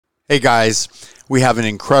Hey guys, we have an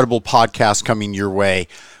incredible podcast coming your way.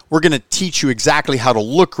 We're going to teach you exactly how to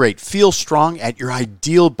look great, feel strong at your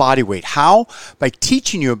ideal body weight. How? By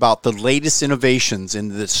teaching you about the latest innovations and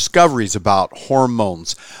the discoveries about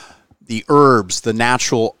hormones, the herbs, the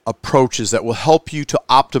natural approaches that will help you to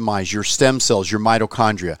optimize your stem cells, your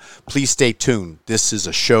mitochondria. Please stay tuned. This is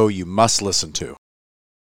a show you must listen to.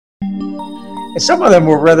 And some of them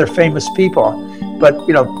were rather famous people, but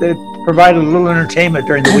they provided a little entertainment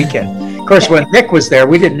during the weekend. Of course, when Nick was there,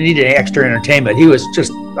 we didn't need any extra entertainment. He was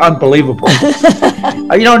just unbelievable.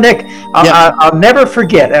 Nick, I'll never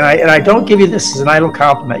forget, and I don't give you this as an idle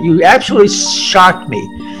compliment. You absolutely shocked me,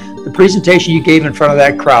 the presentation you gave in front of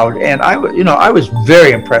that crowd, and I was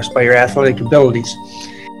very impressed by your athletic abilities.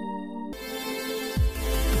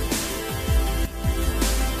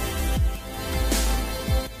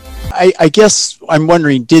 I guess I'm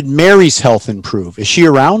wondering, did Mary's health improve? Is she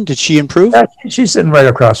around? Did she improve? Yeah, she's sitting right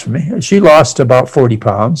across from me. She lost about 40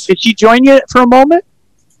 pounds. Did she join you for a moment?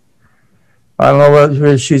 I don't know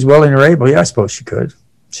whether she's willing or able. Yeah, I suppose she could.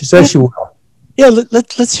 She says she will. Yeah,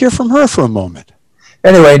 let's hear from her for a moment.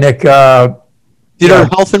 Anyway, Nick. Did her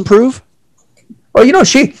health improve? Well,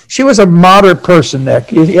 she was a moderate person,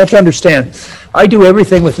 Nick. You have to understand, I do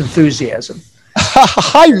everything with enthusiasm.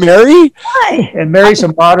 Hi, Mary. Hi. And Mary's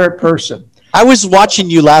a moderate person. I was watching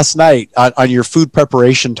you last night on your food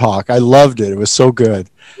preparation talk. I loved it. It was so good.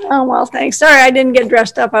 Oh, well, thanks. Sorry, I didn't get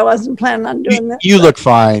dressed up. I wasn't planning on doing that. You look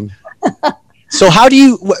fine. So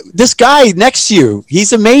this guy next to you,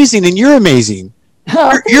 he's amazing and you're amazing.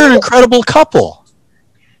 You're an incredible couple.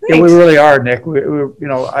 Thanks. Yeah, we really are, Nick.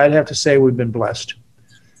 I'd have to say we've been blessed.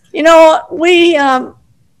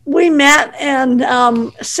 We met,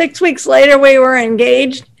 and 6 weeks later we were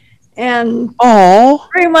engaged, and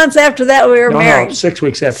 3 months after that we were married. No, 6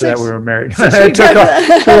 weeks after that we were married.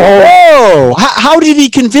 Whoa! How did he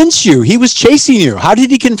convince you? He was chasing you. How did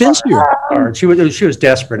he convince you? She was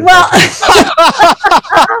desperate. Well,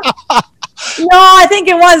 no, I think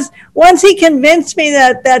it was once he convinced me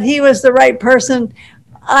that he was the right person.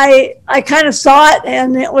 I kind of saw it,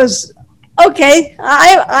 and it was. Okay,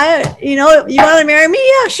 you want to marry me?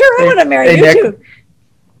 Yeah, sure, I want to marry you, Nick, too.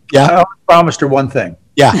 Yeah, I promised her one thing.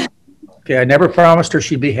 Yeah. Okay, I never promised her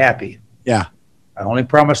she'd be happy. Yeah. I only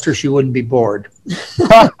promised her she wouldn't be bored. You're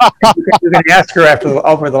going to ask her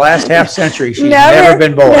over the last half century, she's never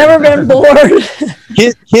been bored. Never been bored.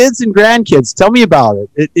 Kids and grandkids, tell me about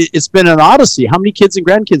it. It's been an odyssey. How many kids and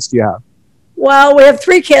grandkids do you have? Well, we have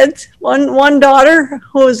 3 kids. One daughter,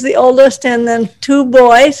 who is the oldest, and then 2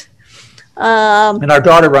 boys. And our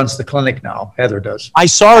daughter runs the clinic now. Heather does. I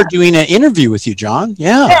saw her doing an interview with you, John.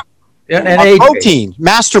 Yeah. And Protein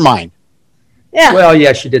Mastermind. Yeah. Well,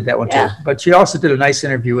 yeah, she did that one too. But she also did a nice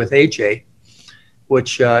interview with AJ,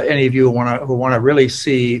 which any of you who want to really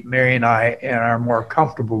see Mary and I in our more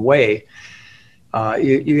comfortable way,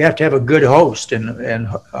 you have to have a good host, and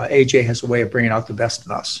AJ has a way of bringing out the best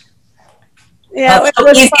in us. Yeah, it's so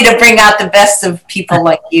easy to bring out the best of people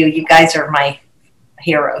like you. You guys are my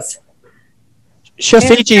heroes. Chef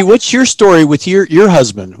AJ, what's your story with your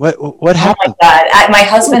husband? What happened? Oh my God. My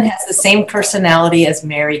husband has the same personality as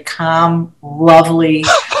Mary, calm, lovely,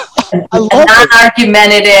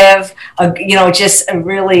 non-argumentative, just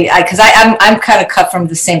really, because I'm kind of cut from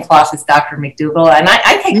the same cloth as Dr. McDougall, and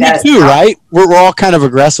I think that's you, right? We're all kind of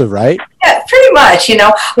aggressive, right? Yeah, pretty much,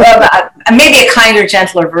 maybe a kinder,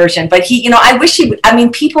 gentler version, but I wish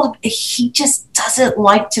he just doesn't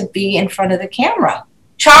like to be in front of the camera.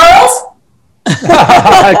 Charles?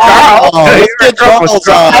 Charles.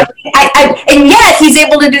 And yet he's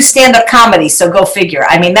able to do stand-up comedy, so go figure.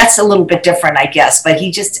 I mean, that's a little bit different, I guess, but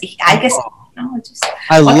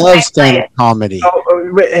I love stand-up comedy.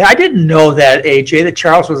 I didn't know that, AJ, that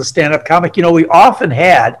Charles was a stand-up comic. We often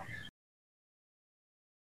had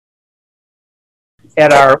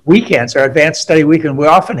at our weekends, our advanced study weekend, we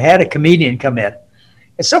often had a comedian come in,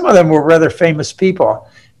 and some of them were rather famous people,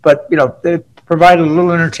 but they provided a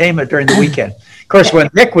little entertainment during the weekend. Of course, when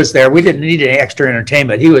Nick was there, we didn't need any extra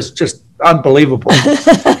entertainment. He was just unbelievable.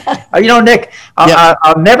 Nick,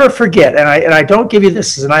 I'll never forget, and I don't give you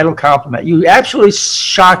this as an idle compliment. You absolutely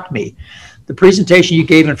shocked me, the presentation you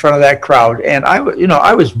gave in front of that crowd, and I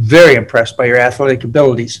was very impressed by your athletic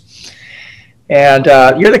abilities. And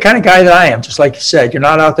you're the kind of guy that I am, just like you said. You're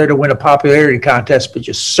not out there to win a popularity contest, but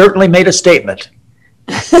you certainly made a statement.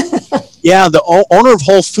 Yeah, the owner of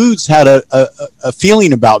Whole Foods had a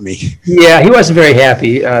feeling about me. Yeah, he wasn't very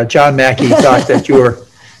happy. John Mackey thought that you were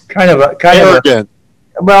kind of a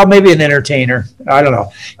well, maybe an entertainer. I don't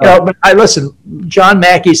know. But listen. John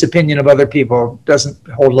Mackey's opinion of other people doesn't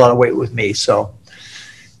hold a lot of weight with me. So,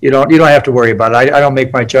 you don't have to worry about it. I don't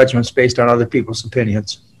make my judgments based on other people's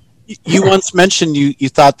opinions. You once mentioned you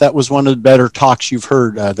thought that was one of the better talks you've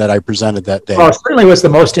heard that I presented that day. Oh, it certainly was the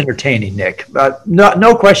most entertaining, Nick.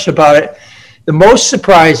 No question about it. The most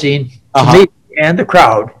surprising to me and the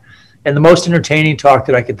crowd, and the most entertaining talk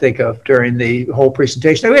that I could think of during the whole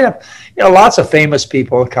presentation. We had, lots of famous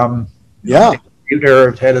people come. Yeah.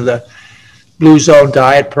 Head of the Blue Zone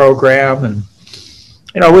diet program,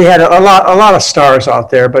 and we had a lot of stars out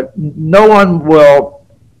there, but no one will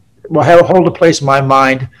hold a place in my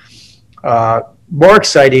mind more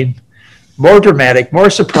exciting, more dramatic, more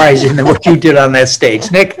surprising than what you did on that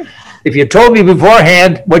stage. Nick, if you told me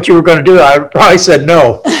beforehand what you were going to do, I would probably said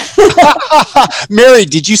no. Mary,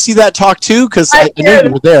 did you see that talk too? Because I knew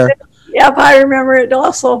you were there. Yep, I remember it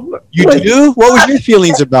also. You do? What was your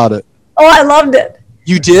feelings about it? Oh, I loved it.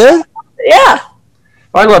 You did? Yeah.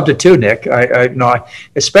 I loved it too, Nick.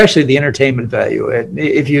 Especially the entertainment value.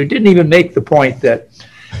 If you didn't even make the point that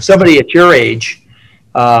somebody at your age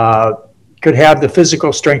could have the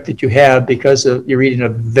physical strength that you have because of you're eating a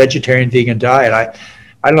vegetarian vegan diet,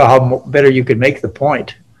 I don't know how better you could make the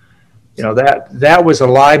point. That was a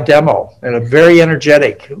live demo, and a very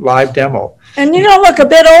energetic live demo. And you don't look a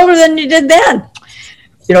bit older than you did then.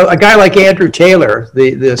 A guy like Andrew Taylor,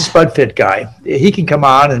 the SpudFit guy, he can come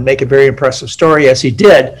on and make a very impressive story, as he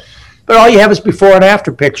did. But all you have is before and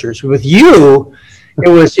after pictures. With you, it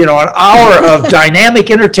was, an hour of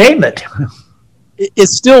dynamic entertainment.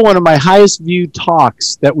 It's still one of my highest viewed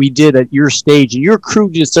talks that we did at your stage. And your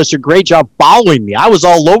crew did such a great job following me. I was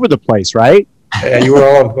all over the place, right? Yeah, you were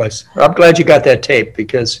all over the place. I'm glad you got that tape,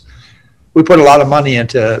 because we put a lot of money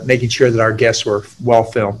into making sure that our guests were well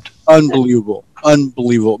filmed. Unbelievable.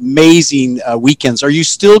 Amazing weekends. Are you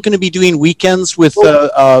still going to be doing weekends with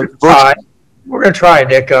virtual? We're going to try,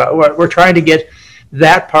 Nick. We're trying to get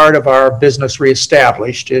that part of our business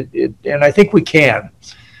reestablished, and I think we can.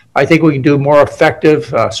 I think we can do more effective,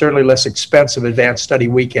 certainly less expensive advanced study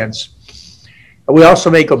weekends. We also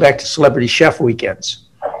may go back to celebrity chef weekends.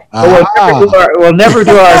 We'll never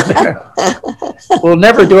do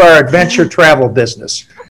our adventure travel business.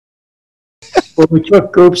 Well, we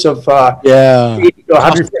took groups of 150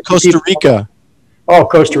 Costa Rica. Oh,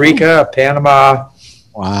 Costa Rica, Panama.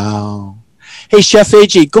 Wow. Hey, Chef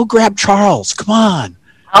AJ, go grab Charles. Come on.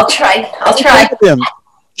 I'll try.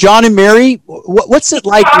 John and Mary, what's it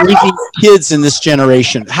like raising kids in this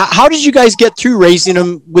generation? How did you guys get through raising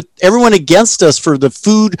them with everyone against us for the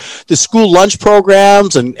food, the school lunch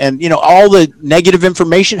programs, and all the negative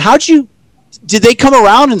information? Did they come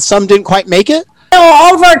around and some didn't quite make it?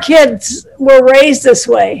 All of our kids were raised this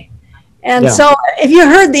way. And so if you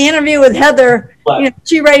heard the interview with Heather,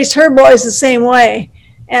 she raised her boys the same way.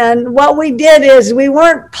 And what we did is we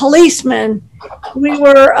weren't policemen, we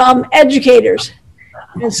were educators.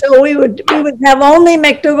 And so we would have only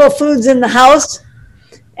McDougall foods in the house.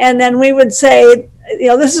 And then we would say,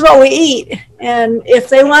 this is what we eat. And if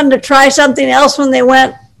they wanted to try something else when they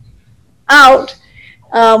went out,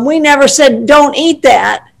 we never said, don't eat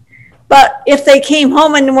that. But if they came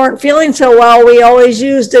home and weren't feeling so well, we always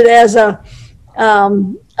used it as a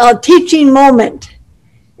teaching moment,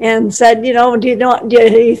 and said, do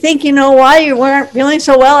you think you know why you weren't feeling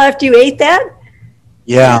so well after you ate that?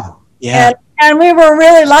 Yeah. And we were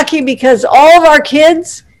really lucky because all of our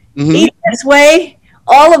kids eat this way.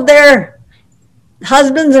 All of their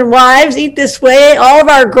husbands and wives eat this way. All of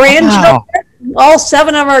our grandchildren, all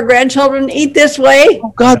 7 of our grandchildren eat this way.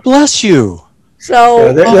 Oh, God bless you.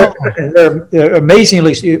 So they're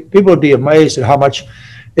amazingly, people would be amazed at how much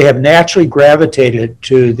they have naturally gravitated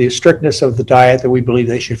to the strictness of the diet that we believe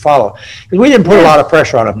they should follow. Because we didn't put a lot of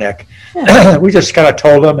pressure on them, Nick. We just kind of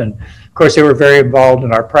told them, and of course they were very involved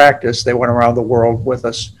in our practice. They went around the world with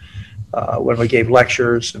us when we gave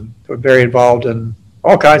lectures, and they were very involved in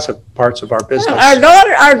all kinds of parts of our business.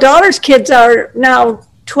 Our daughter's kids are now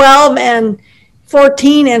 12 and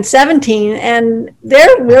 14 and 17, and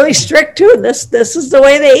they're really strict too. This is the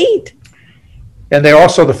way they eat. And they're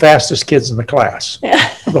also the fastest kids in the class,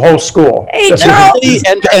 the whole school. Hey,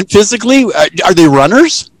 and physically, are they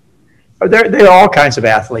runners? They're all kinds of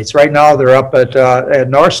athletes. Right now, they're up at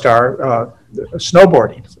North Star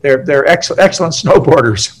snowboarding. They're excellent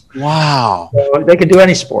snowboarders. Wow! So they can do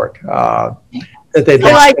any sport. That they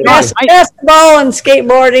like basketball and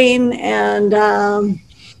skateboarding, and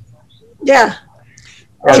John,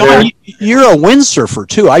 you're a windsurfer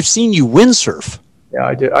too. I've seen you windsurf. Yeah,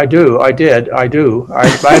 I did. I've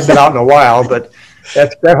been out in a while, but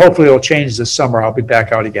that hopefully will change this summer. I'll be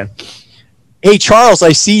back out again. Hey, Charles,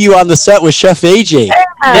 I see you on the set with Chef AJ.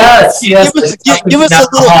 Yes. Give us a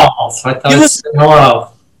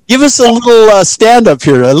little. Give us a little stand up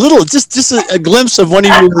here, just a glimpse of one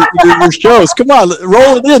of your shows. Come on,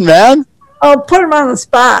 roll it in, man. Oh, put him on the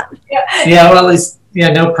spot. Yeah, well,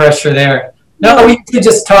 no pressure there. No, we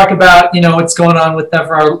just talk about, what's going on with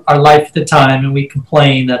our life at the time, and we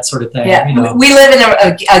complain, that sort of thing. Yeah, we live in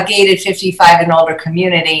a gated 55 and older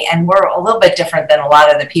community, and we're a little bit different than a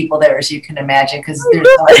lot of the people there, as you can imagine, because there's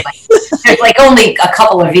like only a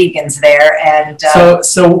couple of vegans there. And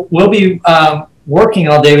so we'll be working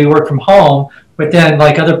all day. We work from home, but then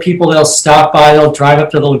like other people, they'll stop by, they'll drive up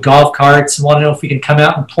to the little golf carts and want to know if we can come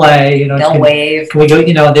out and play. They'll wave. Can we go?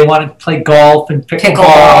 They want to play golf and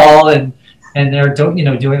pickleball and they're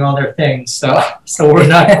doing all their things. So we're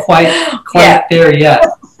not quite there yet.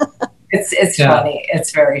 It's funny.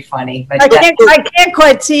 It's very funny. But I can't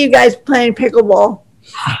quite see you guys playing pickleball.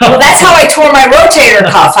 Well, that's how I tore my rotator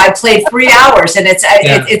cuff. I played 3 hours, and it's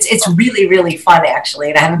really, really fun, actually.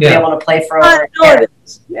 And I haven't been able to play for over a year.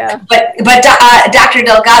 Yeah. But Dr.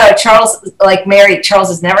 Delgado, Charles, like Mary, Charles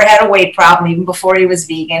has never had a weight problem, even before he was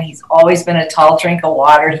vegan. He's always been a tall drink of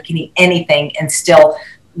water. He can eat anything and still,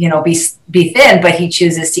 be thin, but he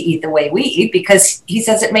chooses to eat the way we eat because he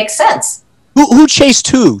says it makes sense. Who chased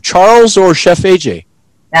who, Charles or Chef AJ?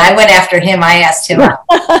 Now, I went after him. I asked him out.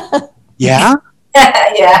 Yeah?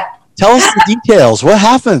 Yeah. Tell us the details. What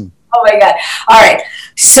happened? Oh my God. All right.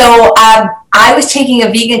 So I was taking a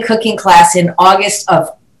vegan cooking class in August of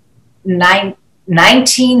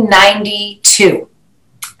 1992.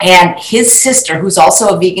 And his sister, who's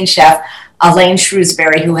also a vegan chef, Elaine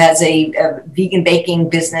Shrewsbury, who has a vegan baking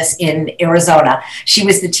business in Arizona. She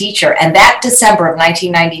was the teacher. And that December of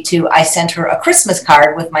 1992, I sent her a Christmas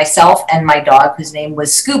card with myself and my dog, whose name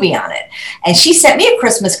was Scooby, on it. And she sent me a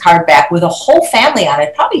Christmas card back with a whole family on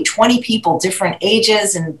it, probably 20 people, different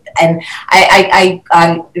ages. And I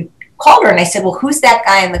called her and I said, well, who's that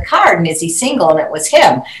guy in the card? And is he single? And it was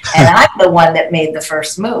him. And I'm the one that made the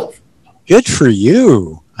first move. Good for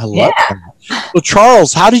you. I love that. Well,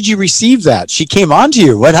 Charles, how did you receive that? She came on to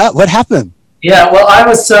you. What happened? Yeah, well, I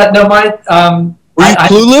was were you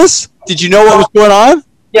clueless? Did you know what was going on?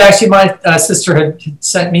 Yeah, actually, my sister had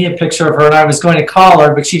sent me a picture of her, and I was going to call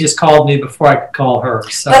her, but she just called me before I could call her.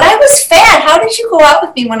 So. But I was fat. How did you go out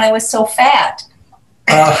with me when I was so fat?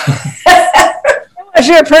 What's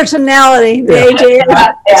your personality, AJ?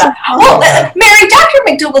 Yeah. Well, Mary, Dr.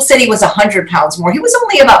 McDougall said he was 100 pounds more. He was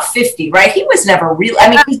only about 50, right? He was never real. I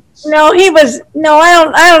mean, no, he was. No,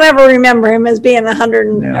 I don't ever remember him as being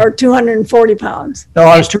 100 or 240 pounds. No,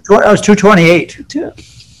 I was 228.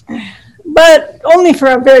 But only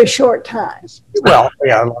for a very short time. Well,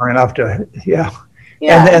 yeah, long enough to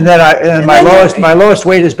And then my lowest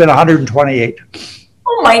weight has been 128.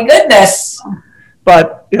 Oh my goodness.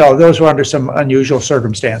 But, those were under some unusual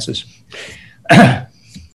circumstances.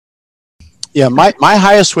 Yeah, my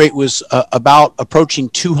highest weight was about approaching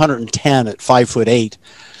 210 at 5'8",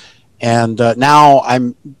 and now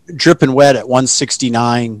I'm dripping wet at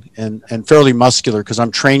 169 and fairly muscular because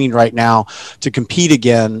I'm training right now to compete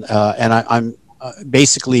again, and I'm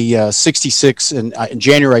basically 66, and in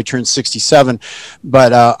January I turned 67,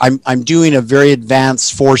 but I'm doing a very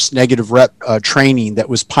advanced force negative rep training that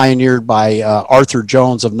was pioneered by Arthur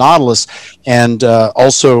Jones of Nautilus, and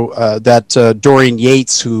also that Dorian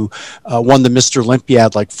Yates, who won the Mr.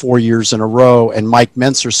 Olympiad like 4 years in a row, and Mike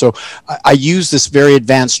Menser. So I use this very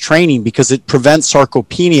advanced training because it prevents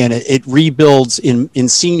sarcopenia, and it rebuilds in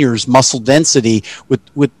seniors muscle density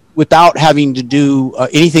without having to do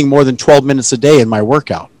anything more than 12 minutes a day in my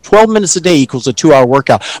workout. 12 minutes a day equals a 2-hour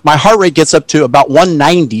workout. My heart rate gets up to about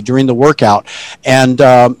 190 during the workout, and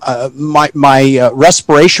my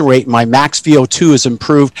respiration rate, my max VO2 is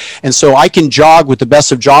improved, and so I can jog with the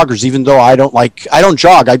best of joggers, even though I don't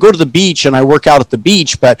jog. I go to the beach and I work out at the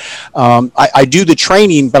beach, but I do the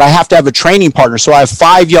training, but I have to have a training partner. So I have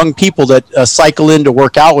 5 young people that cycle in to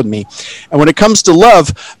work out with me. And when it comes to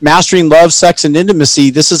love, Mastering Love, Sex, and Intimacy,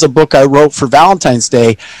 this is a book I wrote for Valentine's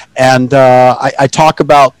Day, and I talk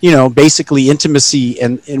about basically intimacy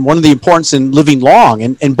and one of the importance in living long.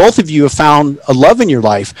 And both of you have found a love in your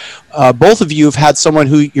life. Both of you have had someone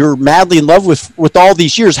who you're madly in love with all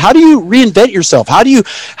these years. How do you reinvent yourself? How do you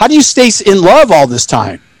stay in love all this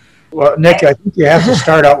time? Well, Nick, I think you have to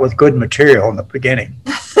start out with good material in the beginning.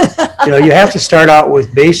 You have to start out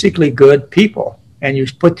with basically good people, and you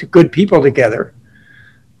put the good people together.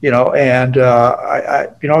 And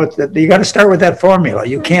you got to start with that formula.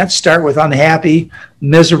 You can't start with unhappy,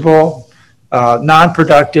 miserable,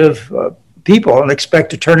 non-productive people and expect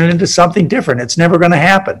to turn it into something different. It's never going to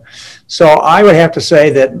happen. So I would have to say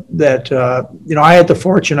that I had the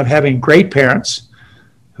fortune of having great parents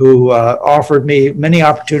who offered me many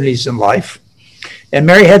opportunities in life, And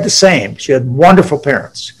Mary had the same. She had wonderful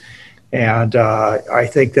parents. And I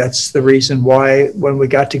think that's the reason why when we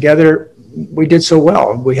got together, we did so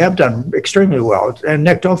well. We have done extremely well. And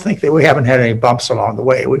Nick, don't think that we haven't had any bumps along the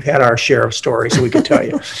way. We've had our share of stories we could tell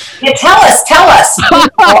you. Yeah, tell us.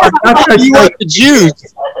 You want the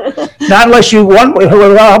juice. Not unless you won.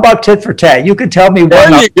 Well, how about tit for tat? You could tell me There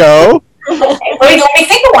one. you go. Wait, let me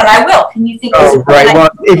think of one. I will. Can you think of Oh, one? right. Well,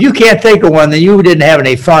 if you can't think of one, then you didn't have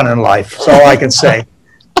any fun in life. That's all I can say.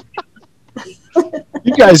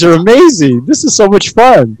 You guys are amazing. This is so much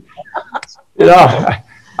fun. You know,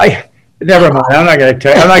 I never mind. I'm not going to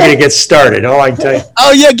tell you. I'm not going to get started. All I can tell you.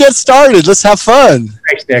 Oh, yeah, get started. Let's have fun.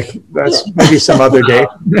 Thanks, Nick. That's maybe some other day.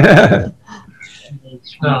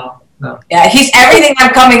 No. Yeah, everything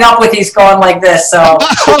I'm coming up with, he's going like this. So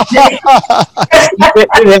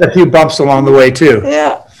We had a few bumps along the way too.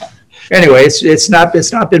 Yeah. Anyway, it's not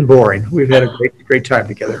been boring. We've had a great time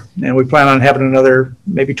together, and we plan on having another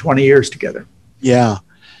maybe 20 years together. Yeah.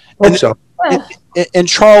 Hope so. And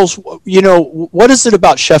Charles, you know, what is it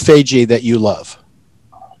about Chef AJ that you love?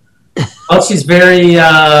 Well, she's very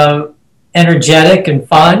energetic and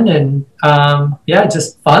fun, and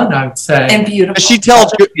just fun, I would say. and beautiful. Does she tell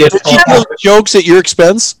jokes at your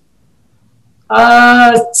expense?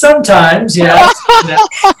 Sometimes, yeah.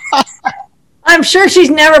 I'm sure she's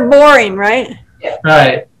never boring, right?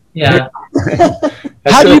 Right. Yeah.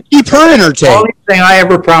 How do you keep her The entertained? only thing I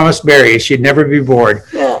ever promised Mary is she'd never be bored,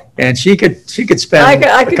 Yeah. and she could spend I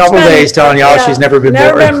a could couple spend- days telling y'all yeah, she's never been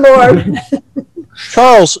Never bored. been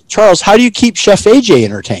bored. Charles, how do you keep Chef AJ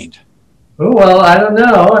entertained? Oh, well, I don't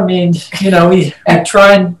know. I mean, you know, we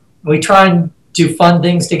try and do fun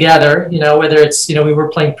things together. You know, whether it's, you know, we were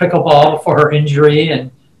playing pickleball before her injury,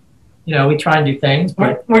 and you know, we try and do things.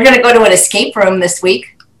 But We're going to go to an escape room this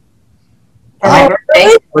week for my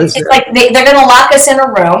birthday. What is It's it? like they're going to lock us in a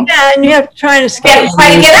room. Yeah, and you have to try and Yeah, escape.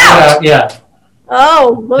 try to get out. yeah.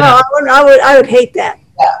 Oh, well, Yeah. I would hate that.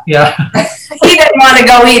 Yeah. He didn't want to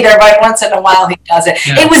go either, but once in a while he does it.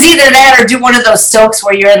 Yeah. It was either that or do one of those soaks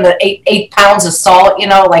where you're in the eight pounds of salt, you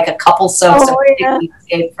know, like a couple soaks. Oh, yeah. to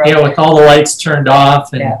escape from. You know, with all the lights turned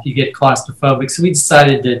off, and Yeah. you get claustrophobic. So we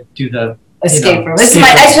decided to do the Escape room. This is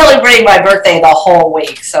escape I room. celebrate my birthday the whole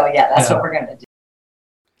week, so yeah, that's Yeah. what we're gonna do.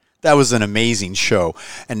 That was an amazing show.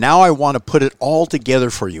 And now I want to put it all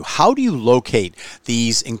together for you. How do you locate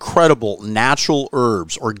these incredible natural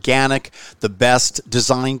herbs, organic, the best,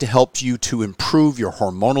 designed to help you to improve your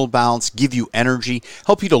hormonal balance, give you energy,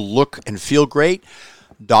 help you to look and feel great?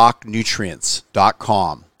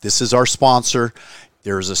 DocNutrients.com. This is our sponsor.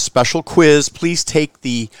 There is a special quiz. Please take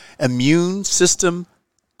the immune system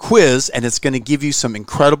quiz, and it's going to give you some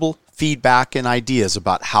incredible feedback and ideas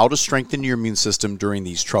about how to strengthen your immune system during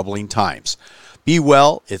these troubling times. Be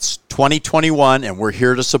well. It's 2021, and we're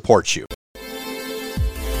here to support you.